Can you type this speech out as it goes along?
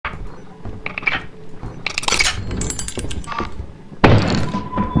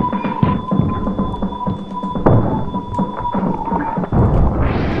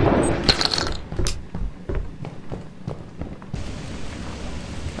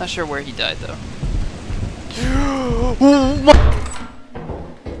Not sure where he died though.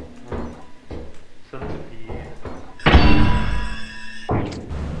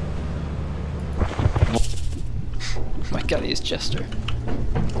 My god, he is Chester.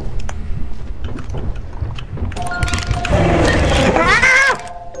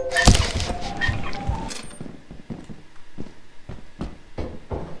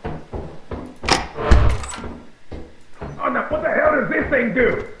 What the hell does this thing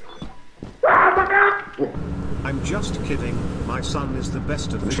do? I'm just kidding. My son is the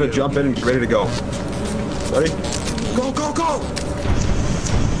best of I'm just gonna jump in and get ready to go. Ready? Go, go, go!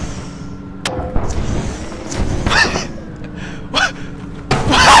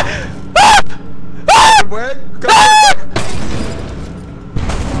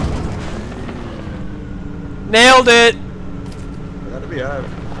 Nailed it! I gotta be out.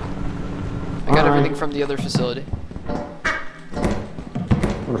 I got everything from the other facility.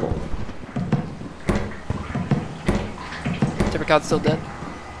 Wonderful. Tippercod's still dead?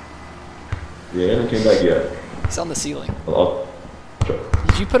 Yeah, he hasn't came back yet. He's on the ceiling. Sure.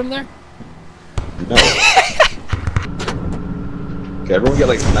 Did you put him there? No. Okay, everyone get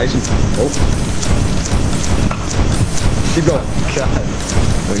like nice and... Oh. Keep going. God.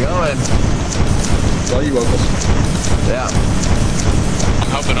 We're going. It's all you, Uncles. Yeah. I'm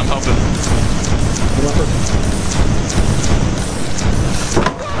helping. Come on first.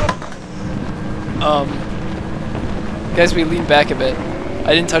 Guys, we leaned back a bit.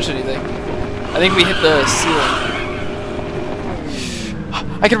 I didn't touch anything. I think we hit the ceiling.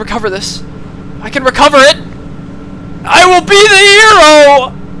 I can recover this. I can recover it! I will be the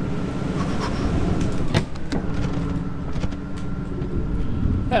hero!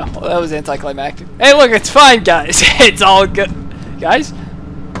 Oh, well, that was anticlimactic. Hey, look, it's fine, guys. It's all good. Guys?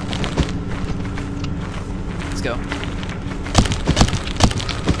 Let's go.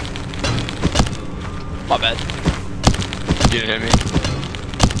 My bad. You didn't hit me.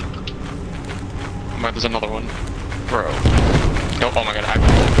 There's another one. Bro. No, oh my god, hack.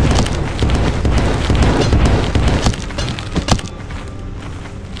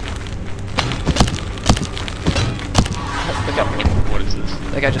 Look up. What is this?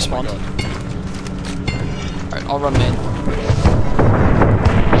 That guy just spawned. Alright, I'll run main.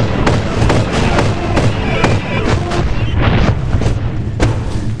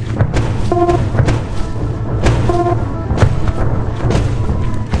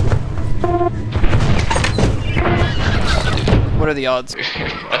 What are the odds? I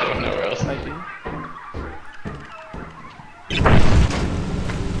don't know where else. Might be.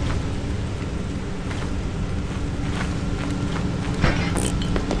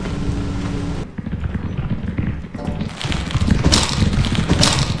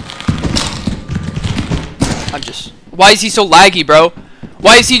 I'm just... Why is he so laggy, bro?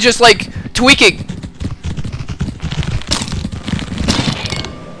 Why is he just, like, tweaking?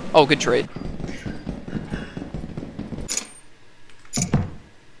 Oh, good trade.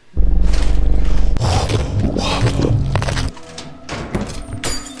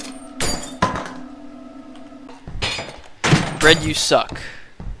 Red, you suck.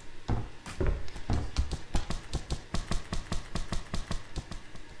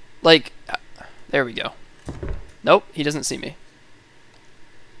 Like, there we go. Nope, he doesn't see me.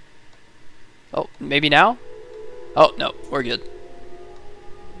 Oh, maybe now? Oh, no, we're good.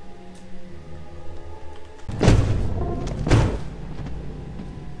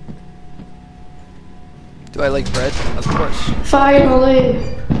 Do I like bread? Of course.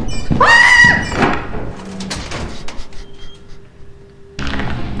 Finally!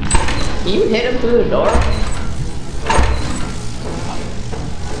 You hit him through the door?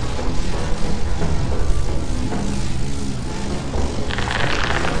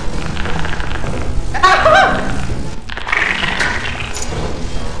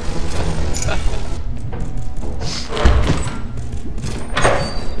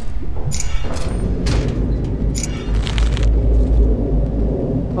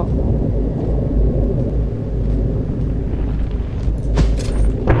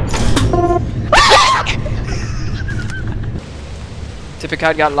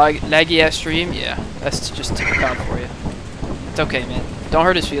 Tippercod got laggy ass stream? Yeah, that's just Tippercod for you. It's okay, man. Don't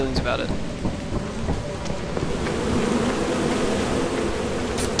hurt his feelings about it.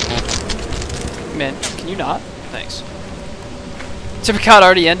 Man, can you not? Thanks. Tippercod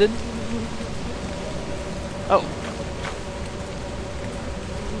already ended? Oh.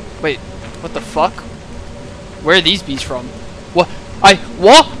 Wait, what the fuck? Where are these bees from? What?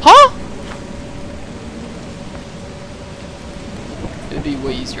 What? Huh? It'd be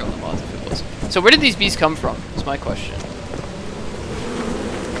way easier on the mods if it was. So where did these bees come from? Is my question.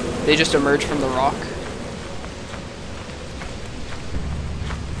 They just emerge from the rock.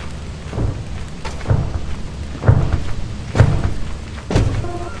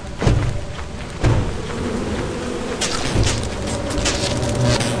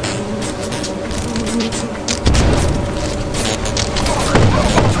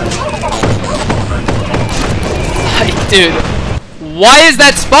 Dude, why is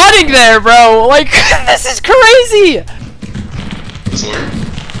that spawning there, bro? Like, this is crazy! This work?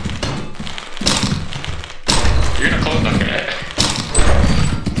 You're gonna close that guy.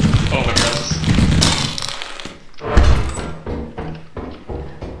 Oh my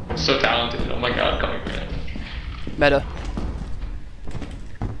god. So talented. Oh my god, coming man. Meta.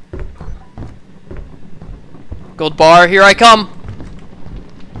 Gold bar, here I come!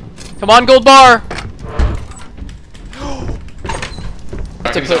 Come on, gold bar!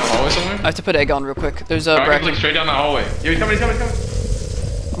 I have to put egg on real quick. There's a bracket. Like straight down the hallway. Yo, he's coming, he's coming,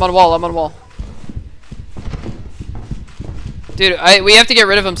 he's coming. I'm on wall, I'm on wall. Dude, we have to get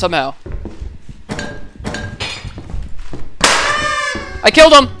rid of him somehow. I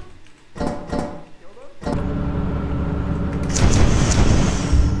killed him!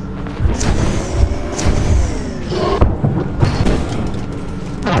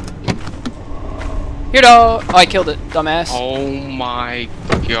 Here, dog. Oh, I killed it, dumbass. Oh my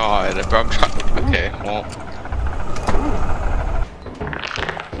god, bro, I'm trying. Okay, well.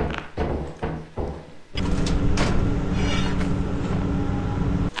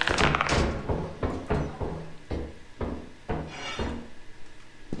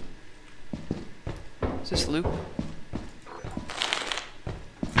 Is this loop?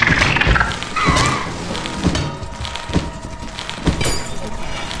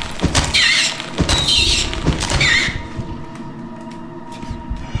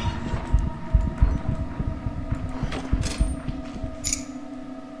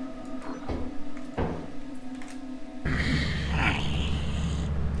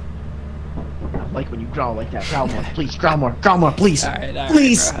 Like when you draw like that. Draw more, please. Draw more, please. Alright,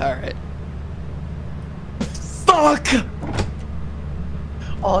 please. Alright. Fuck!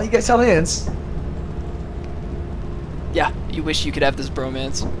 Oh, you guys held hands. Yeah, you wish you could have this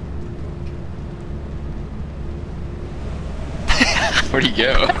bromance. Where'd he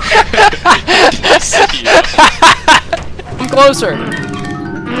go? I'm closer.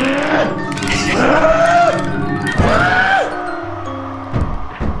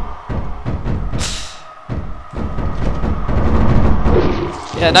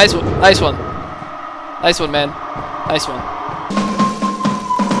 Yeah, nice one. Nice one. Nice one, man. Nice one.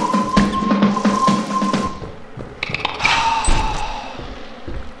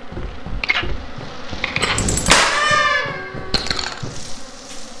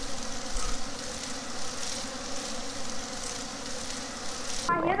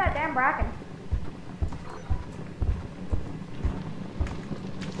 I hear that damn bracken.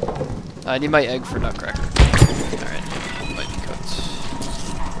 I need my egg for Nutcracker. Alright, might be cooked.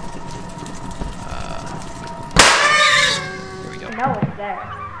 Here we go. No, it's there.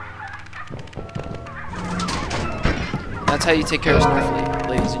 That's how you take care of Snarfly,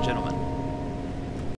 ladies and gentlemen.